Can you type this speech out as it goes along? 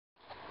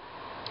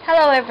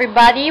Hello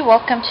everybody,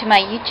 welcome to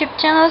my YouTube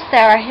channel.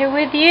 Sarah here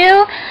with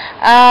you.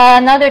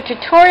 Another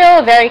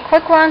tutorial, a very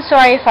quick one.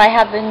 Sorry if I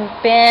haven't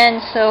been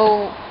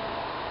so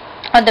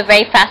on the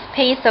very fast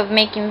pace of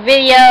making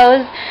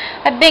videos.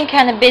 I've been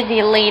kind of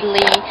busy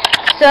lately.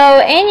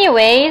 So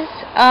anyways,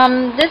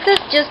 this is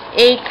just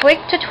a quick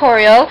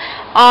tutorial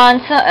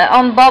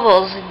on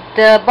bubbles,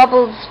 the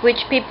bubbles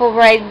which people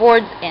write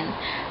words in.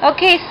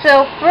 Okay,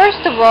 so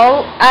first of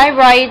all, I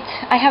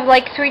have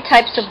like 3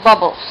 types of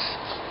bubbles.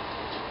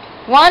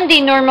 One, the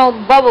normal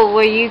bubble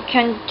where you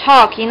can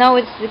talk, you know,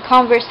 it's the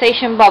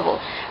conversation bubble.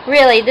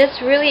 Really,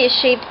 this really is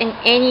shaped in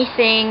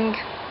anything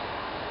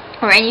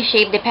or any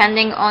shape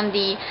depending on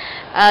the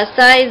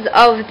size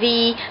of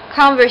the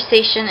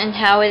conversation and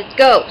how it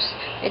goes.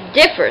 It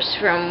differs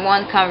from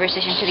one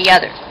conversation to the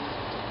other.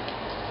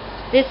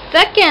 The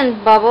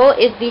second bubble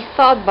is the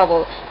thought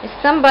bubble. It's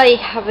somebody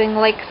having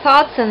like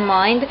thoughts in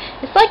mind.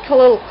 It's like a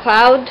little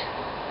cloud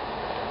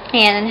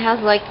and it has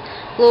like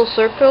little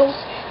circles.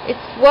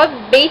 It's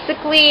what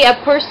basically a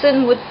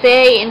person would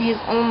say in his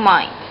own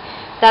mind.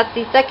 That's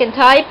the second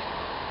type.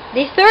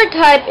 The third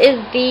type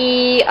is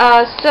the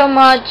so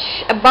much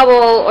a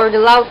bubble, or the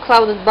loud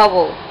clouded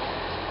bubble.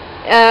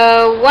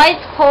 Why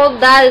it's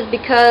called that is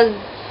because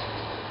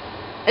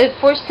if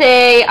for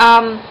say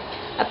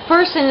a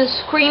person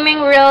is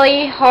screaming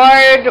really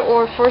hard,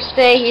 or for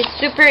say he's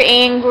super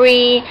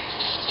angry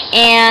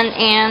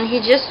and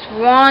he just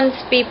wants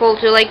people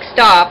to like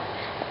stop.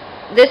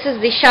 This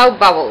is the shout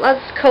bubble.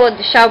 Let's call it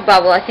the shout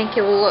bubble. I think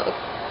it will look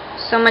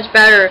so much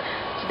better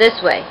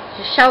this way.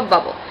 The shout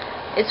bubble.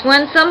 It's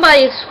when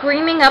somebody is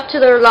screaming up to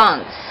their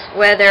lungs,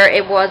 whether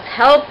it was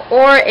help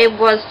or it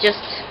was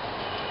just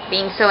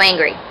being so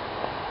angry.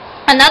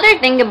 Another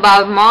thing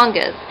about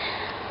mangas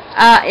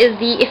is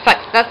the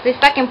effects. That's the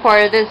second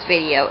part of this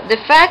video.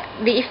 The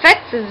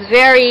effects is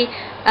very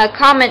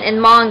common in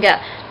manga.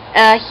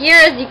 Here,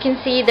 as you can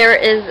see, there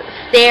is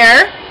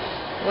stare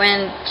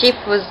when Chief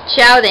was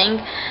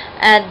shouting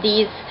at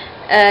these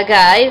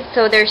guys,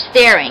 so they're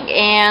staring,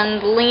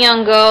 and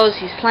Leon goes,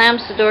 he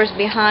slams the doors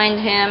behind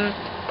him.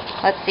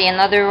 Let's see,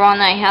 another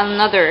one. I have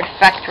another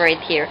effect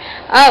right here.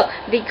 Oh,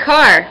 the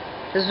car,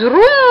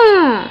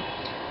 zoom,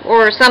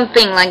 or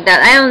something like that.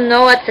 I don't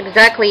know what's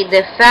exactly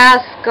the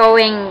fast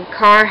going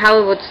car,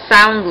 how it would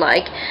sound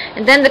like,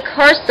 and then the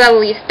car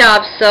suddenly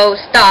stops, so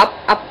stop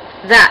up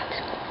that.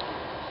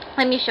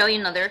 Let me show you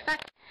another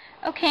effect.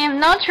 Okay, I'm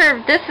not sure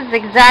if this is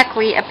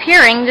exactly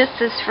appearing. This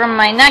is from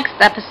my next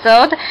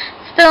episode,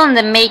 still in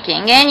the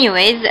making.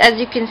 Anyways, as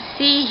you can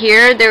see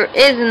here, there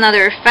is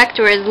another effect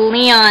where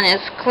Leon is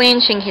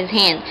clenching his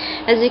hand.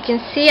 As you can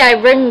see,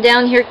 I've written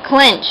down here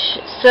clench.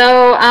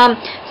 So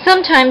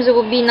sometimes it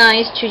would be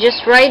nice to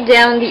just write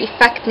down the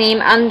effect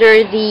name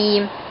under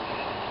the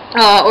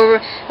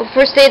or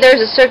for say there's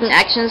a certain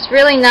action. It's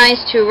really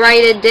nice to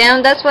write it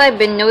down. That's what I've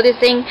been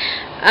noticing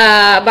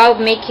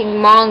about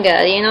making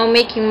manga. You know,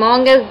 making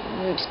manga,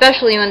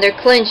 especially when they're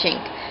clenching.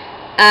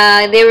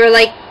 They were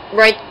like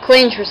write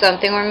clinch or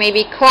something, or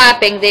maybe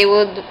clapping, they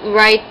would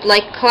write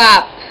like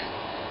clap,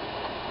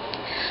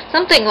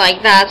 something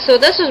like that. So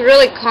this is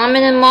really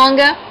common in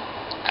manga.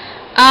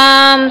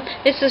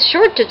 It's a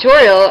short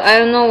tutorial. I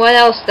don't know what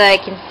else that I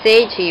can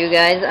say to you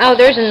guys. Oh,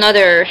 there's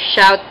another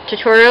shout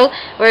tutorial,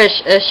 or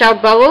a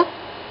shout bubble.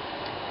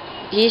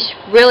 He's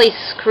really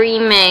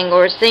screaming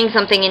or saying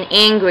something in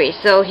angry,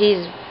 so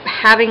he's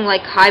having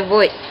like high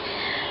voice.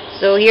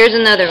 So here's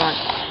another one.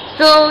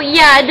 So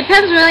yeah, it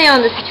depends really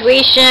on the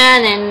situation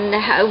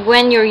and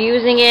when you're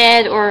using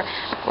it, or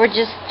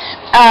just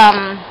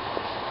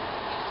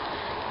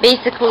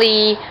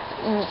basically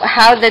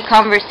how the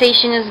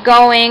conversation is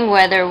going,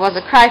 whether it was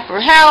a cry for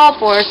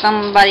help or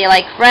somebody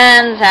like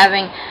friends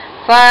having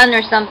fun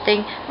or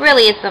something.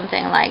 Really, it's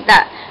something like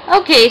that.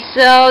 Okay,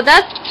 so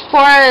that's as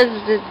far as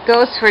it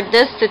goes for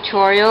this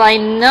tutorial. I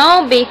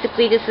know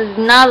basically this is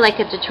not like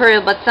a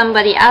tutorial, but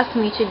somebody asked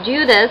me to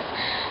do this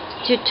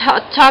to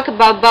talk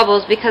about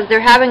bubbles because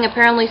they're having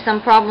apparently some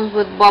problems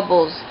with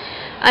bubbles.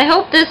 I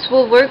hope this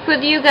will work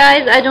with you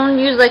guys. I don't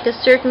use like a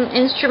certain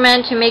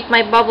instrument to make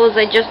my bubbles.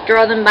 I just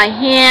draw them by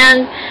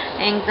hand,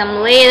 hang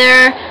them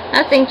later,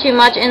 nothing too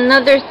much.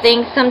 Another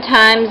thing,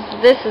 sometimes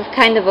this is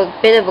kind of a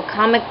bit of a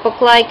comic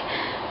book like,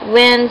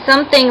 when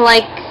something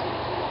like,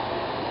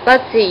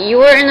 let's see,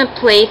 you are in a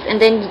place and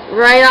then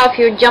right off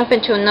you jump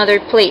into another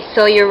place.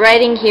 So you're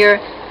writing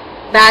here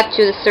back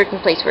to a certain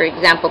place, for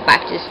example,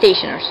 back to the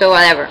station or so,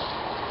 whatever.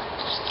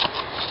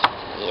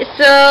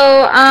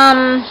 So,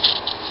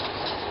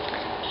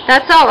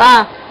 that's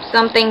all.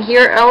 Something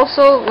here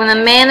also, when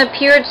a man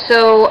appeared,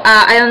 so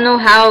I don't know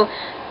how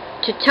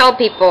to tell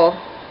people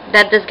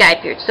that this guy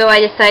appeared, so I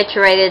decided to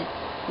write it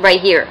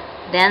right here.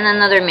 Then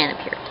another man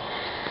appeared.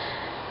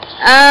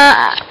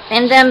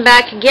 And then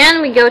back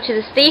again, we go to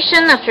the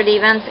station after the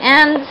event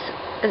ends.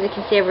 As you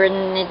can see, I've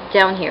written it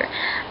down here.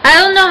 I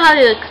don't know how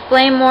to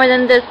explain more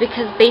than this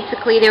because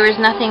basically there is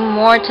nothing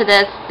more to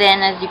this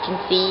than, as you can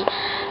see,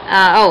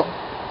 oh,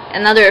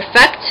 another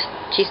effect.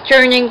 She's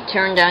turning,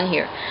 turn down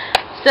here.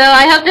 So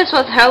I hope this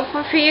was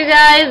helpful for you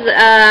guys.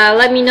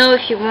 Let me know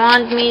if you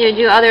want me to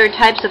do other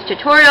types of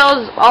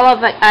tutorials. All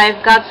of it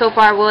I've got so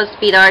far was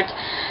speed art.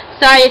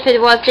 Sorry if it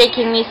was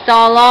taking me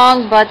so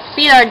long, but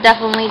speed art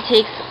definitely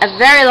takes a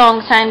very long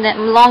time,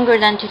 longer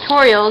than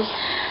tutorials.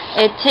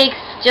 It takes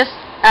just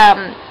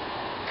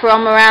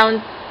from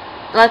around,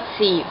 let's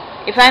see,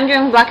 if I'm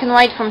doing black and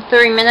white, from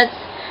 30 minutes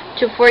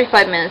to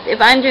 45 minutes. If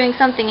I'm doing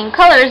something in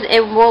colors, it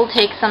will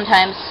take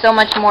sometimes so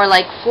much more,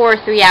 like 4 or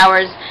 3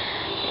 hours.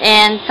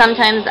 And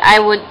sometimes I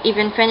would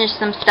even finish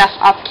some stuff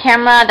off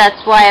camera. That's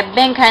why I've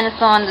been kind of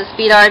slow on the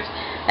speed art.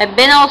 I've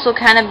been also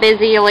kind of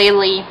busy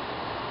lately.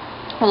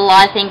 A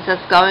lot of things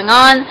that's going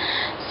on.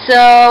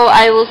 So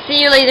I will see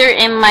you later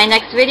in my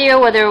next video,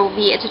 whether it will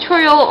be a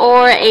tutorial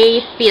or a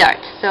speed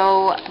art.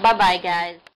 So bye bye guys.